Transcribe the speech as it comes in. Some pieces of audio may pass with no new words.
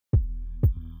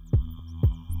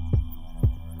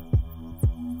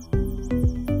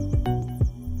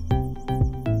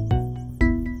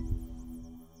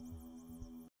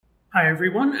Hi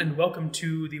everyone, and welcome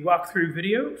to the walkthrough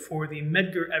video for the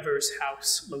Medgar Evers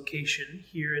house location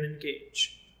here in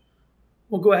Engage.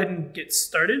 We'll go ahead and get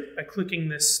started by clicking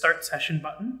this Start Session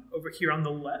button over here on the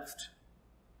left.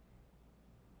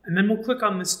 And then we'll click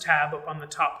on this tab up on the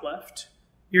top left.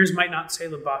 Yours might not say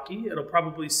Lobaki, it'll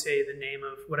probably say the name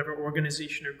of whatever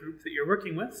organization or group that you're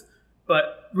working with.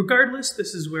 But regardless,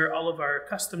 this is where all of our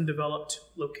custom developed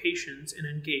locations in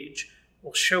Engage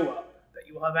will show up that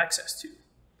you will have access to.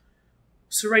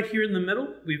 So right here in the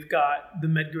middle, we've got the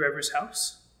Medgar Evers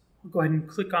house. We'll go ahead and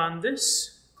click on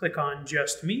this, click on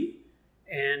Just Me,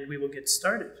 and we will get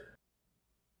started.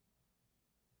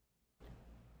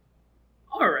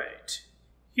 All right,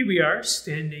 here we are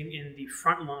standing in the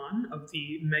front lawn of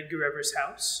the Medgar Evers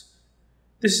house.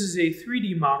 This is a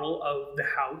 3D model of the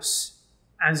house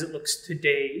as it looks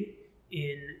today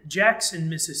in Jackson,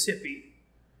 Mississippi.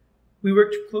 We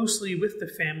worked closely with the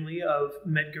family of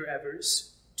Medgar Evers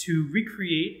to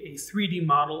recreate a 3D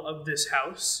model of this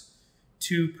house,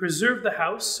 to preserve the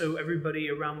house so everybody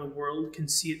around the world can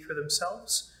see it for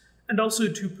themselves, and also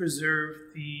to preserve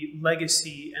the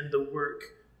legacy and the work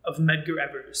of Medgar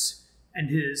Evers and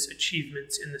his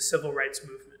achievements in the civil rights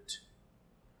movement.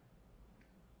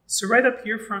 So right up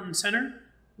here front and center,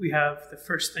 we have the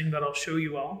first thing that I'll show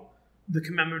you all, the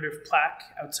commemorative plaque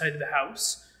outside the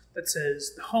house that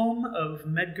says, "The home of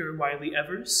Medgar Wiley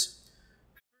Evers,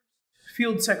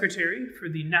 Field Secretary for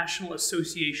the National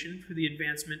Association for the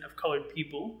Advancement of Colored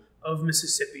People of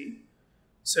Mississippi."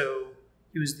 So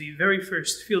he was the very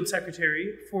first Field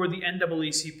Secretary for the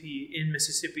NAACP in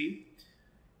Mississippi.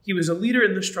 He was a leader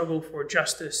in the struggle for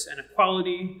justice and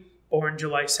equality, born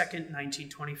July 2nd,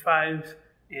 1925,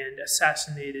 and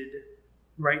assassinated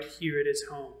right here at his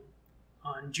home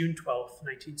on June 12th,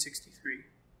 1963.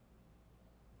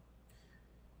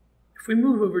 If we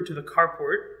move over to the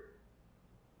carport,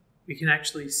 we can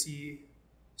actually see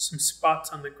some spots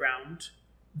on the ground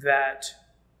that,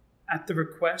 at the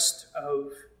request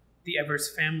of the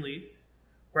Evers family,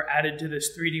 were added to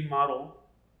this 3D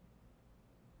model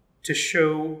to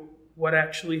show what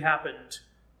actually happened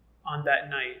on that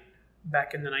night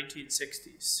back in the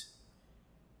 1960s.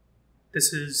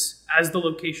 This is as the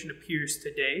location appears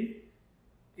today,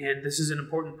 and this is an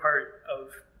important part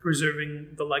of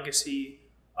preserving the legacy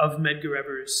of Medgar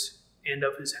Evers and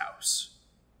of his house.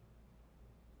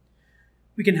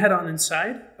 We can head on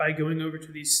inside by going over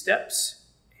to these steps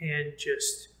and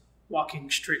just walking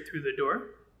straight through the door.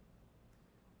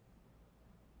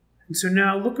 And so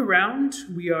now look around.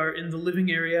 We are in the living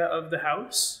area of the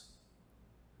house.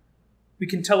 We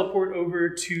can teleport over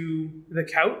to the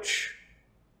couch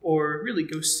or really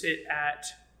go sit at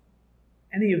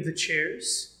any of the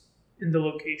chairs in the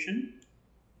location.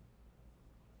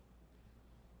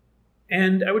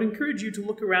 And I would encourage you to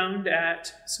look around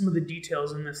at some of the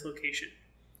details in this location.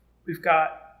 We've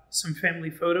got some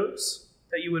family photos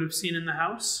that you would have seen in the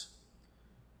house.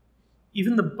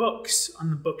 Even the books on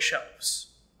the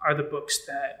bookshelves are the books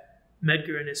that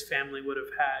Medgar and his family would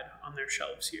have had on their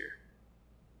shelves here.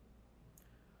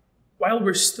 While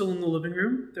we're still in the living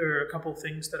room, there are a couple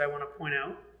things that I want to point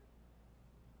out.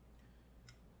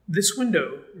 This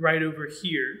window right over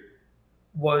here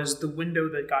was the window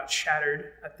that got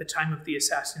shattered at the time of the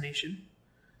assassination.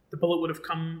 The bullet would have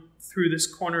come through this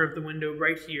corner of the window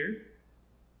right here.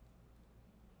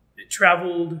 It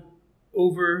traveled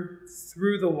over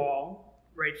through the wall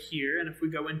right here, and if we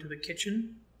go into the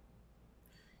kitchen,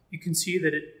 you can see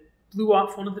that it blew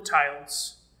off one of the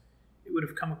tiles. It would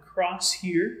have come across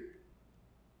here,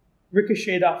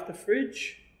 ricocheted off the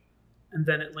fridge, and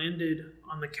then it landed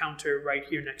on the counter right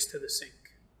here next to the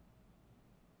sink.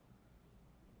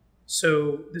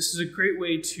 So this is a great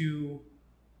way to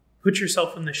put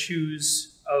yourself in the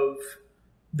shoes of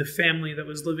the family that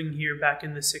was living here back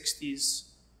in the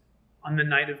 60s on the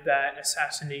night of that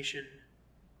assassination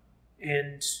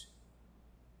and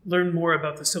learn more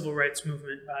about the civil rights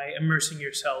movement by immersing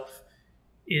yourself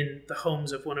in the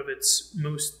homes of one of its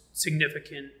most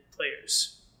significant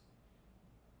players.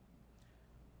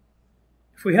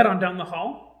 If we head on down the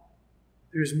hall,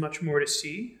 there's much more to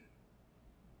see.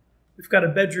 We've got a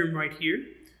bedroom right here.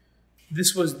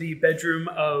 This was the bedroom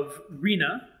of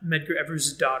Rena, Medgar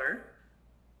Evers' daughter.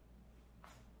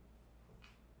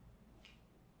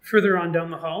 Further on down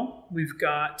the hall, we've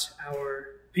got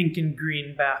our pink and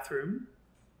green bathroom,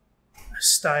 a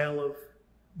style of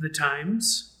the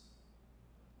times.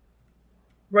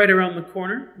 Right around the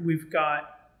corner, we've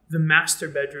got the master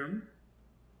bedroom,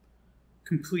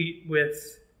 complete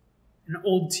with an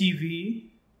old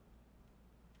TV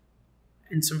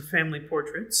and some family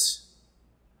portraits.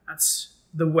 That's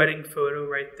the wedding photo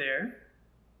right there.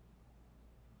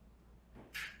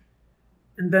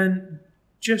 And then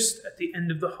just at the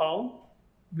end of the hall,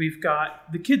 we've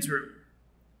got the kids' room,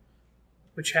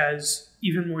 which has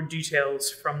even more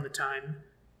details from the time,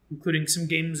 including some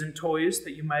games and toys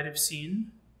that you might have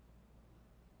seen,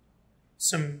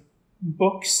 some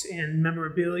books and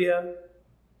memorabilia.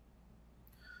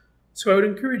 So I would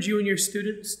encourage you and your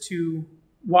students to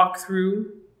walk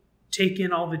through, take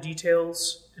in all the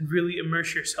details, and really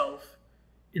immerse yourself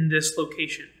in this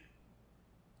location.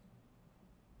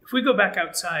 If we go back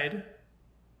outside,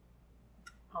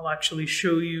 I'll actually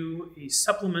show you a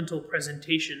supplemental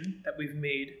presentation that we've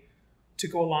made to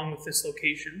go along with this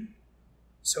location.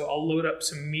 So I'll load up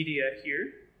some media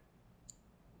here.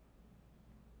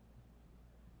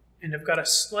 And I've got a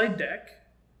slide deck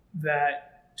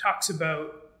that talks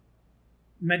about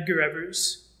Medgar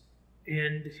Evers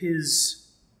and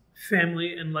his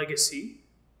family and legacy.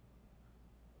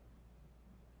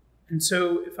 And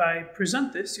so if I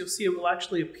present this, you'll see it will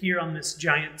actually appear on this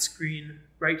giant screen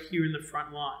right here in the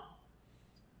front lawn.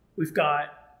 We've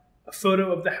got a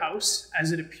photo of the house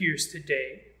as it appears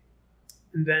today.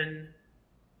 And then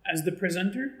as the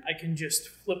presenter, I can just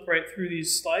flip right through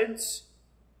these slides.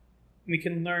 We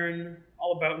can learn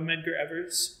all about Medgar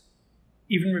Evers,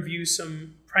 even review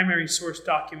some primary source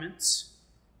documents,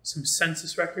 some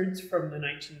census records from the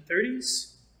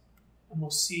 1930s, and we'll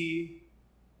see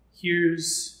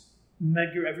here's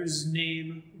Medgar Evers'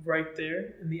 name right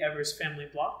there in the Evers family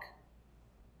block.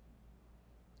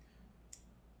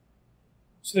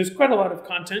 So there's quite a lot of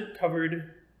content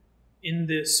covered in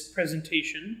this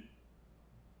presentation,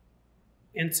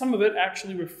 and some of it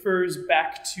actually refers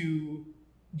back to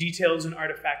details and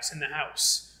artifacts in the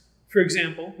house. For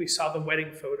example, we saw the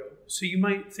wedding photo. So you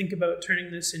might think about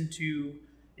turning this into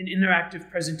an interactive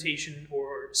presentation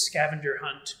or scavenger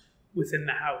hunt within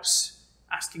the house,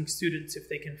 asking students if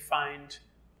they can find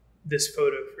this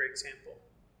photo, for example.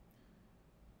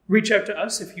 Reach out to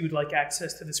us if you would like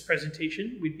access to this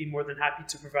presentation. We'd be more than happy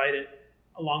to provide it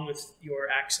along with your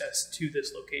access to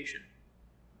this location.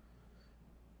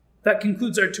 That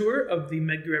concludes our tour of the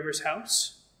Medgar Evers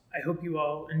house. I hope you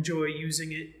all enjoy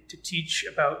using it to teach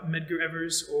about Medgar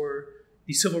Evers or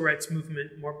the civil rights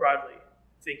movement more broadly.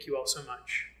 Thank you all so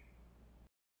much.